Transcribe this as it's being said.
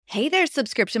Hey there,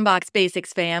 Subscription Box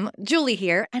Basics fam. Julie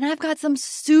here, and I've got some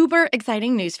super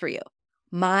exciting news for you.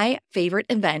 My favorite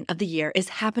event of the year is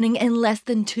happening in less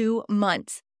than 2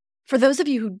 months. For those of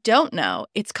you who don't know,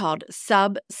 it's called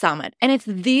Sub Summit, and it's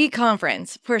the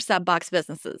conference for sub box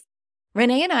businesses.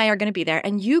 Renee and I are going to be there,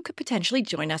 and you could potentially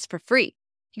join us for free.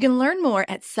 You can learn more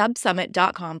at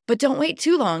subsummit.com, but don't wait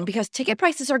too long because ticket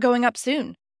prices are going up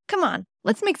soon. Come on,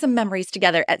 let's make some memories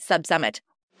together at Sub Summit.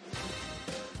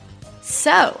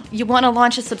 So, you want to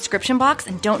launch a subscription box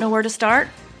and don't know where to start?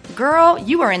 Girl,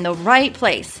 you are in the right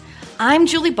place. I'm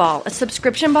Julie Ball, a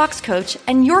subscription box coach,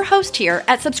 and your host here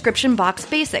at Subscription Box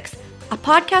Basics, a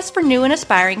podcast for new and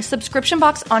aspiring subscription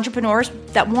box entrepreneurs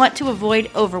that want to avoid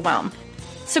overwhelm.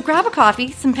 So grab a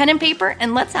coffee, some pen and paper,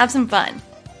 and let's have some fun.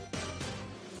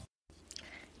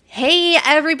 Hey,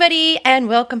 everybody, and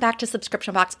welcome back to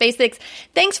Subscription Box Basics.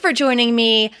 Thanks for joining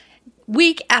me.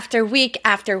 Week after week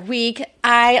after week.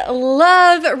 I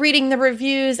love reading the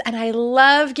reviews and I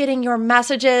love getting your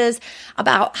messages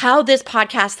about how this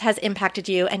podcast has impacted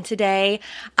you. And today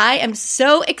I am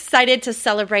so excited to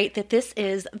celebrate that this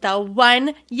is the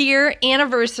 1 year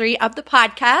anniversary of the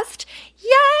podcast.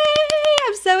 Yay!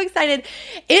 I'm so excited.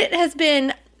 It has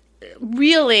been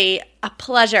really a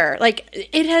pleasure.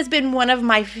 It has been one of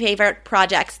my favorite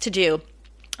projects to do.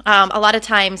 A lot of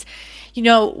times,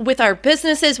 with our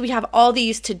businesses, we have all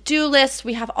these to-do lists.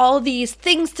 We have all these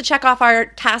things to check off our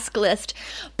task list,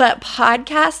 but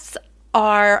podcasts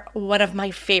are one of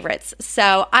my favorites.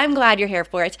 So I'm glad you're here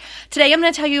for it. Today, I'm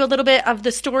going to tell you a little bit of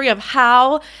the story of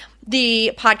how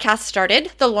the podcast started,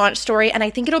 the launch story, and I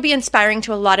think it'll be inspiring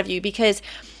to a lot of you because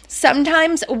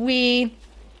sometimes we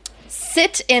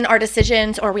sit in our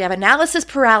decisions or we have analysis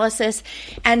paralysis.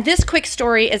 And this quick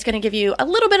story is going to give you a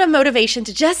little bit of motivation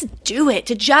to just do it,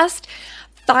 to just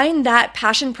find that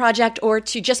passion project or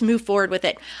to just move forward with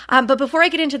it. But before I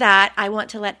get into that, I want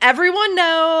to let everyone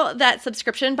know that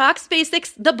Subscription Box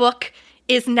Basics, the book,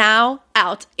 is now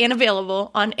out and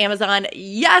available on Amazon.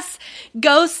 Yes,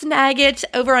 go snag it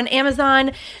over on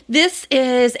Amazon. This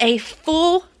is a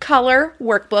full color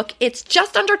workbook. It's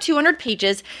just under 200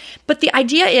 pages, but the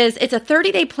idea is it's a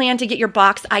 30-day plan to get your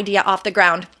box idea off the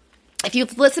ground. If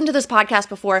you've listened to this podcast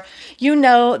before, you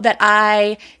know that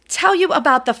I tell you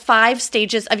about the 5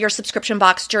 stages of your subscription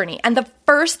box journey. And the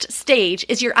first stage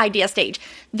is your idea stage.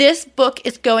 This book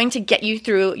is going to get you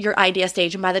through your idea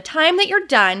stage. And by the time that you're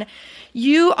done,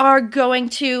 you are going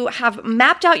to have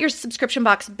mapped out your subscription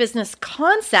box business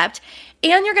concept,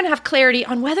 and you're going to have clarity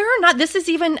on whether or not this is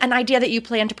even an idea that you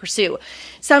plan to pursue.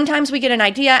 Sometimes we get an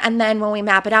idea, and then when we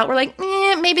map it out, we're like,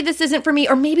 maybe this isn't for me,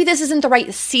 or maybe this isn't the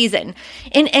right season.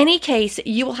 In any case,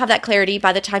 you will have that clarity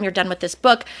by the time you're done with this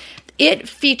book. It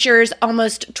features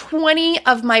almost 20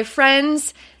 of my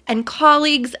friends and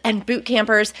colleagues and boot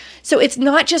campers. So it's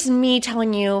not just me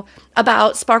telling you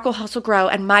about Sparkle, Hustle, Grow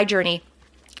and my journey.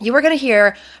 You are going to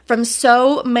hear from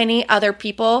so many other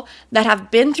people that have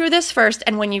been through this first,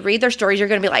 and when you read their stories, you're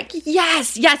going to be like,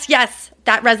 yes, yes, yes,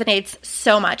 that resonates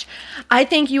so much. I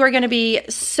think you are going to be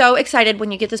so excited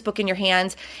when you get this book in your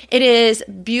hands. It is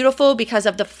beautiful because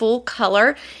of the full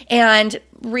color, and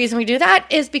reason we do that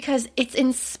is because it's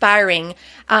inspiring.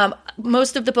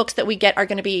 Most of the books that we get are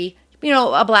going to be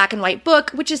a black and white book,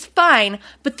 which is fine,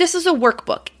 but this is a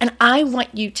workbook, and I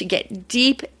want you to get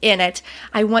deep in it.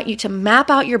 I want you to map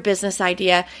out your business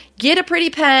idea, get a pretty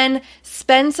pen,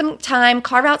 spend some time,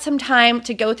 carve out some time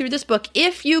to go through this book.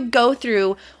 If you go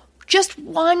through just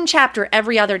one chapter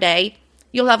every other day,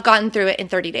 you'll have gotten through it in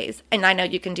 30 days, and I know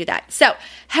you can do that. So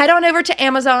head on over to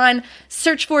Amazon,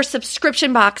 search for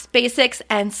Subscription Box Basics,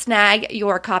 and snag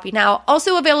your copy now.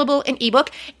 Also available in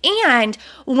ebook, and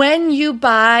when you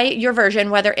buy your version,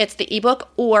 whether it's the ebook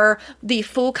or the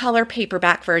full color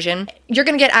paperback version, you're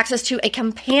going to get access to a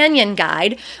companion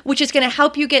guide, which is going to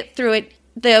help you get through it,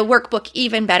 the workbook,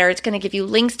 even better. It's going to give you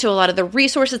links to a lot of the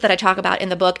resources that I talk about in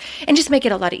the book and just make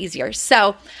it a lot easier.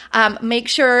 So make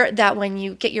sure that when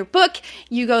you get your book,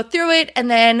 you go through it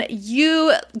and then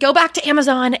you go back to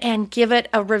Amazon and give it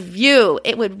a review.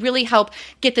 It would really help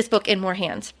get this book in more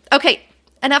hands. Okay,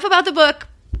 enough about the book.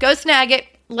 Go snag it.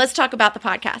 Let's talk about the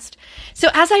podcast. So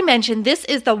as I mentioned, this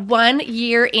is the 1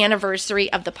 year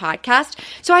anniversary of the podcast.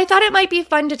 So I thought it might be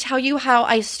fun to tell you how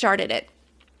I started it.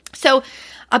 So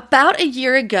about a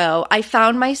year ago, I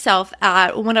found myself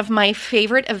at one of my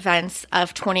favorite events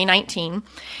of 2019.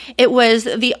 It was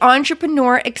the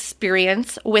Entrepreneur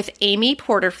Experience with Amy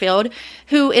Porterfield,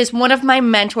 who is one of my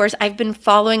mentors. I've been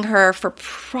following her for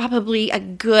probably a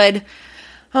good,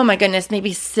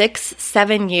 maybe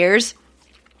 6-7 years.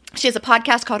 She has a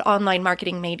podcast called Online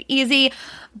Marketing Made Easy.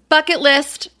 Bucket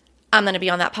list. I'm going to be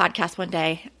on that podcast one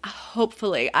day.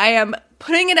 Hopefully. I am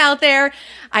putting it out there.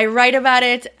 I write about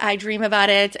it, I dream about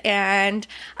it, and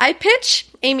I pitch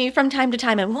Amy from time to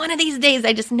time. And one of these days,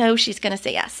 I just know she's going to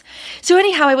say yes. So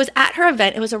anyhow, I was at her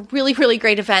event. It was a really, really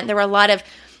great event. There were a lot of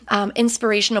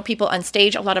inspirational people on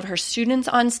stage, a lot of her students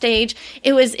on stage.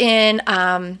 It was in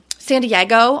San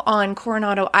Diego on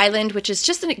Coronado Island, which is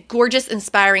just a gorgeous,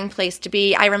 inspiring place to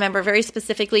be. I remember very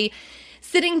specifically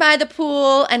sitting by the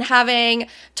pool and having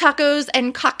tacos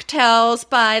and cocktails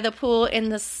by the pool in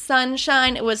the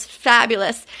sunshine. It was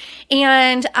fabulous.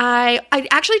 And I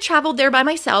actually traveled there by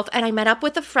myself, and I met up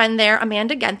with a friend there,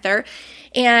 Amanda Genther,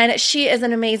 and she is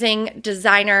an amazing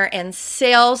designer and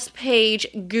sales page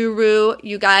guru.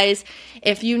 You guys,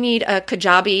 if you need a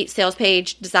Kajabi sales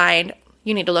page designed,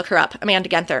 you need to look her up, Amanda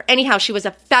Genther. Anyhow, she was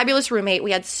a fabulous roommate.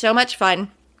 We had so much fun.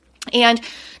 And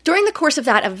during the course of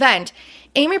that event,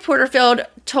 Amy Porterfield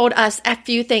told us a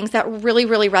few things that really,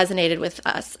 really resonated with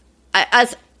us.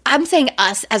 I'm saying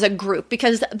us as a group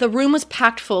because the room was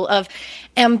packed full of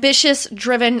ambitious,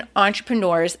 driven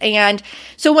entrepreneurs. And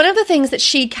so one of the things that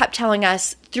she kept telling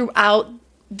us throughout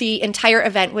the entire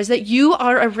event was that you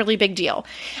are a really big deal.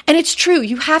 And it's true.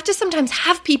 You have to sometimes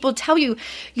have people tell you,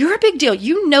 you're a big deal.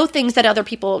 You know things that other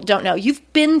people don't know.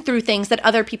 You've been through things that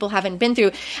other people haven't been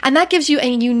through. And that gives you a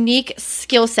unique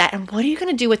skill set. And what are you going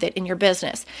to do with it in your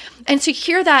business? And to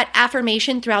hear that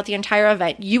affirmation throughout the entire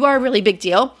event, you are a really big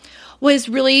deal, was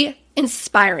really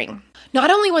inspiring. Not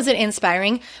only was it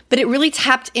inspiring, but it really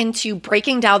tapped into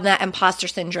breaking down that imposter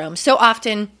syndrome. So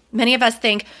often, many of us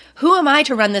think, who am I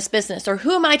to run this business? Or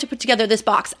who am I to put together this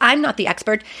box? I'm not the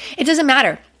expert. It doesn't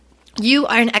matter. You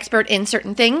are an expert in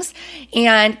certain things,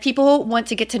 and people want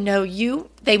to get to know you.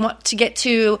 They want to get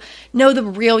to know the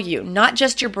real you, not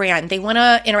just your brand. They want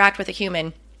to interact with a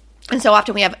human. And so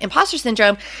often we have imposter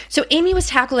syndrome. So Amy was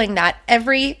tackling that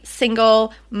every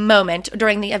single moment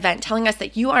during the event, telling us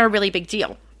that you are a really big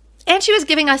deal. And she was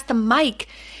giving us the mic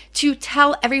to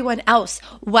tell everyone else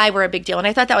why we're a big deal. And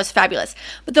I thought that was fabulous.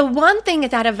 But the one thing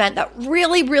at that event that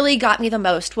really, really got me the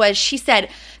most was she said,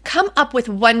 come up with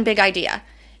one big idea,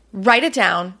 write it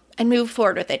down, and move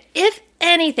forward with it. If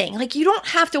anything, like you don't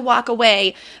have to walk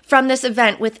away from this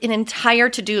event with an entire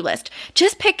to-do list.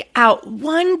 Just pick out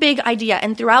one big idea.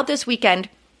 And throughout this weekend,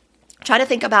 try to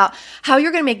think about how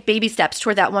you're going to make baby steps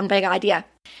toward that one big idea.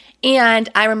 And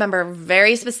I remember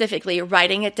very specifically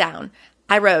writing it down.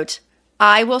 I wrote,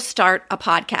 I will start a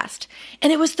podcast.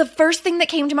 And it was the first thing that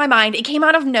came to my mind. It came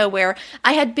out of nowhere.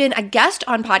 I had been a guest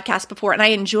on podcasts before and I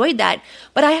enjoyed that,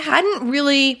 but I hadn't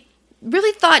really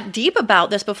thought deep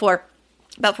about this before.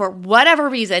 But for whatever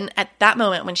reason, at that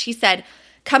moment when she said,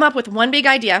 come up with one big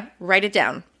idea, write it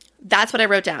down. That's what I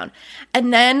wrote down.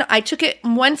 And then I took it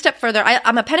one step further.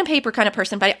 I'm a pen and paper kind of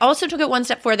person, but I also took it one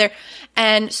step further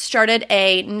and started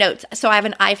a note. So I have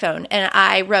an iPhone and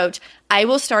I wrote, I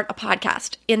will start a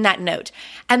podcast in that note.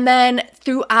 And then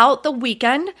throughout the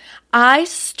weekend, I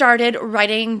started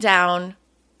writing down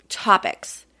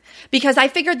topics because I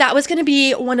figured that was going to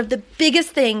be one of the biggest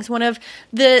things, one of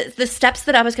the steps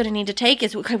that I was going to need to take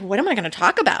is, okay, what am I going to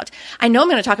talk about? I know I'm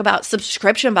going to talk about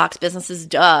subscription box businesses,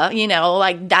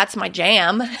 like that's my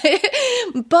jam.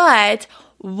 But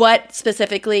what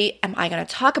specifically am I going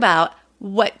to talk about?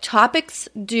 What topics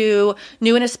do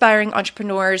new and aspiring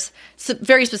entrepreneurs,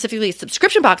 very specifically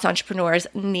subscription box entrepreneurs,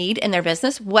 need in their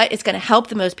business? What is going to help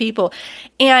the most people?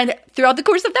 And throughout the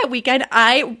course of that weekend,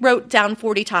 I wrote down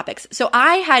 40 topics. So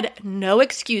I had no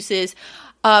excuses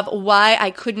of why I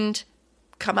couldn't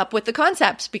come up with the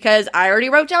concepts because I already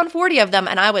wrote down 40 of them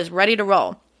and I was ready to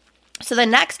roll. So the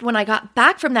next, when I got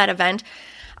back from that event,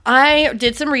 I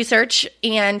did some research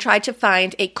and tried to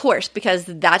find a course because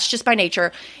that's just by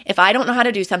nature. If I don't know how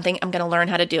to do something, I'm going to learn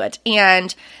how to do it.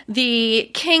 And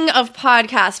the king of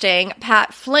podcasting,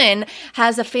 Pat Flynn,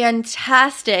 has a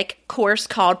fantastic course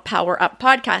called Power Up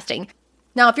Podcasting.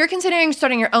 Now, if you're considering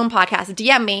starting your own podcast,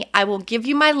 DM me. I will give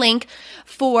you my link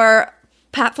for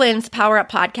Pat Flynn's Power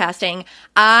Up Podcasting.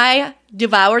 I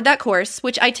devoured that course,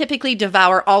 which I typically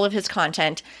devour all of his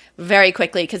content very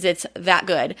quickly because it's that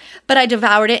good. But I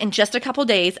devoured it in just a couple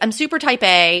days. I'm super type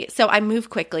A, so I move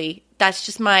quickly. That's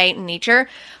just my nature.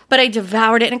 But I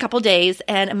devoured it in a couple days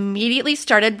and immediately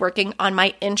started working on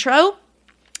my intro,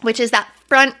 which is that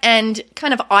front end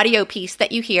kind of audio piece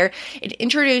that you hear. It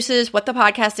introduces what the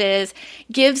podcast is,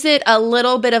 gives it a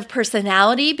little bit of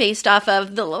personality based off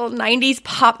of the little 90s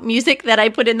pop music that I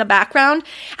put in the background.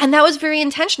 And that was very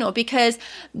intentional because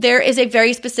there is a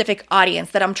very specific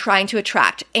audience that I'm trying to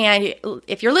attract. And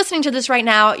if you're listening to this right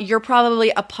now, you're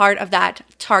probably a part of that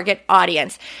target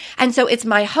audience. And so it's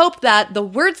my hope that the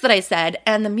words that I said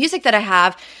and the music that I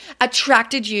have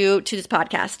attracted you to this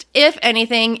podcast. If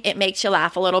anything, it makes you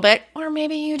laugh a little bit, or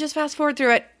maybe you just fast forward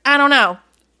through it. I don't know.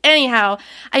 Anyhow,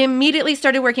 I immediately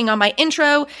started working on my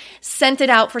intro, sent it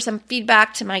out for some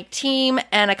feedback to my team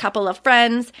and a couple of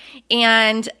friends,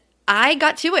 and I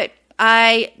got to it.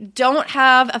 I don't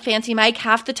have a fancy mic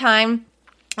half the time.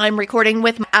 I'm recording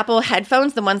with my Apple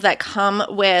headphones, the ones that come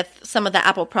with some of the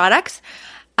Apple products.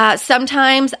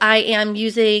 Sometimes I am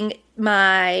using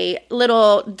my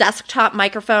little desktop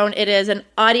microphone. It is an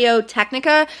Audio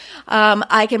Technica.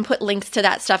 I can put links to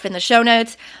that stuff in the show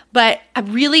notes, but I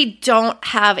really don't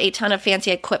have a ton of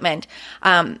fancy equipment.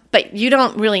 But you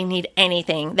don't really need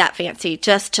anything that fancy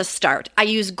just to start. I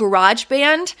use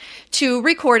GarageBand to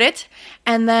record it,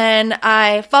 and then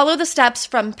I follow the steps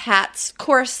from Pat's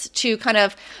course to kind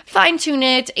of fine tune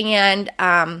it,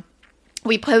 and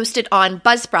we post it on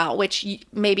Buzzsprout, which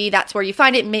maybe that's where you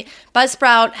find it.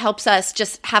 Buzzsprout helps us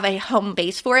just have a home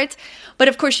base for it. But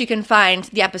of course, you can find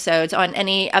the episodes on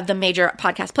any of the major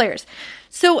podcast players.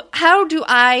 So how do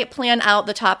I plan out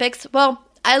the topics? Well,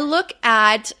 I look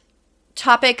at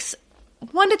topics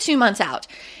 1 to 2 months out,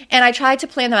 and I try to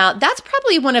plan them out. That's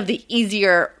probably one of the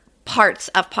easier parts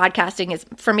of podcasting, is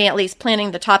for me at least, planning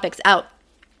the topics out.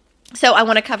 So I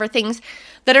want to cover things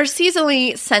that are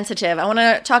seasonally sensitive. I want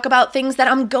to talk about things that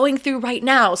I'm going through right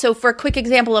now. So for a quick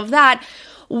example of that,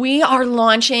 we are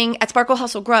launching at Sparkle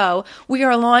Hustle Grow, we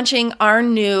are launching our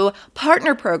new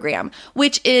partner program,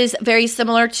 which is very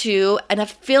similar to an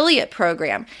affiliate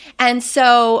program. And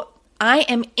so I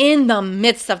am in the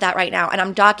midst of that right now, and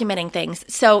I'm documenting things.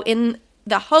 So in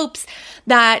the hopes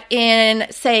that in,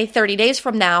 say, 30 days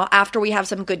from now, after we have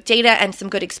some good data and some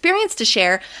good experience to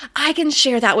share, I can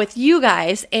share that with you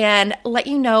guys and let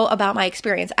you know about my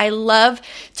experience. I love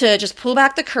to just pull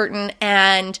back the curtain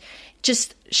and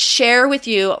just share with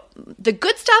you the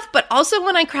good stuff, but also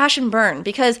when I crash and burn,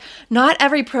 because not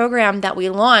every program that we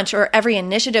launch or every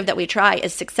initiative that we try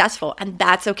is successful, and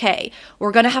that's okay.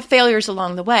 We're going to have failures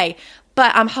along the way.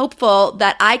 But I'm hopeful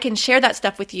that I can share that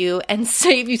stuff with you and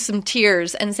save you some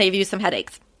tears and save you some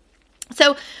headaches.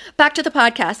 So back to the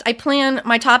podcast. I plan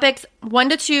my topics 1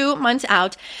 to 2 months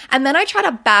out, and then I try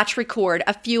to batch record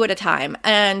a few at a time.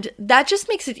 And that just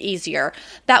makes it easier.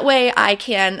 That way I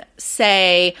can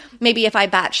say, maybe if I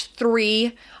batch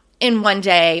 3 in one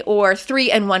day or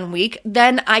 3 in 1 week,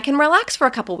 then I can relax for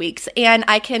a couple weeks and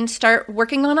I can start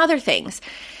working on other things.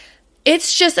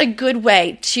 It's just a good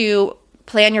way to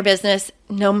plan your business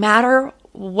no matter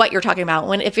what you're talking about.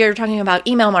 If you're talking about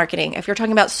email marketing, if you're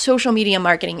talking about social media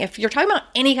marketing, if you're talking about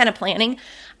any kind of planning,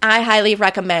 I highly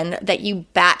recommend that you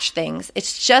batch things.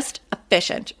 It's just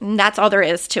efficient. And that's all there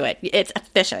is to it. It's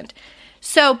efficient.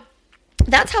 So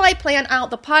that's how I plan out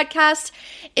the podcast.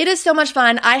 It is so much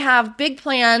fun. I have big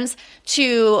plans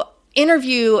to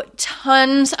interview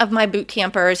tons of my boot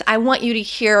campers. I want you to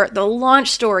hear the launch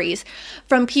stories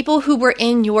from people who were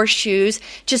in your shoes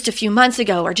just a few months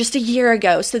ago or just a year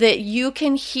ago, so that you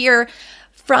can hear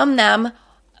from them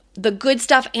the good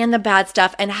stuff and the bad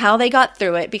stuff and how they got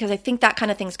through it, because I think that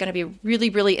kind of thing is going to be really,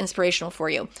 really inspirational for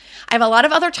you. I have a lot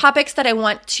of other topics that I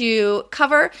want to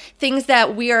cover, things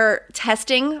that we are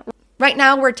testing. Right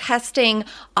now, we're testing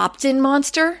Opt-in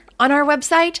Monster on our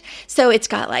website. So it's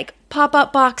got like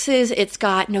pop-up boxes, it's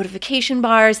got notification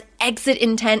bars, exit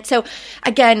intent. So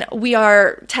again, we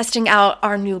are testing out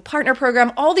our new partner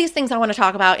program, all these things I want to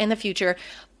talk about in the future.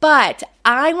 But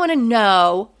I want to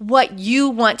know what you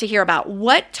want to hear about.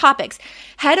 What topics?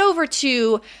 Head over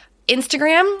to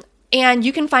Instagram, and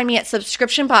you can find me at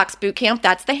Subscription Box Bootcamp.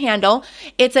 That's the handle.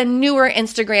 It's a newer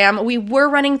Instagram. We were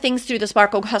running things through the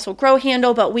Sparkle Hustle Grow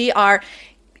handle, but we are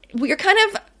kind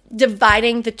of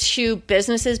dividing the two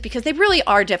businesses because they really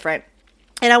are different.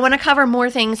 And I want to cover more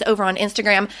things over on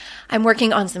Instagram. I'm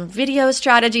working on some video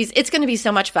strategies. It's going to be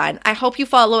so much fun. I hope you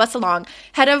follow us along.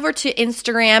 Head over to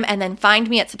Instagram and then find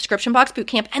me at Subscription Box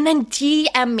Bootcamp, and then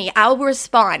DM me. I'll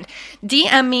respond.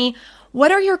 DM me.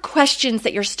 What are your questions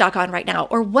that you're stuck on right now?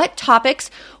 Or what topics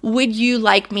would you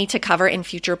like me to cover in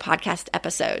future podcast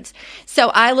episodes? So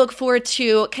I look forward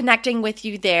to connecting with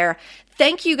you there.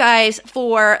 Thank you guys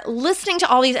for listening to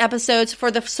all these episodes,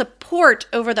 for the support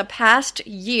over the past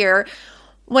year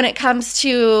when it comes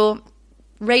to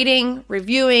rating,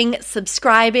 reviewing,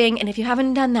 subscribing. And if you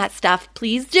haven't done that stuff,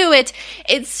 please do it.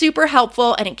 It's super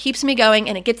helpful and it keeps me going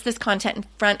and it gets this content in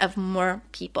front of more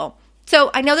people. So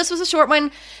I know this was a short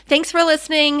one. Thanks for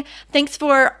listening. Thanks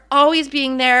for always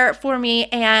being there for me.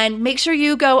 And make sure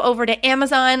you go over to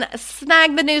Amazon,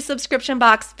 snag the new Subscription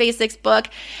Box Basics book,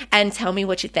 and tell me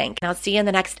what you think. And I'll see you in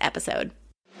the next episode.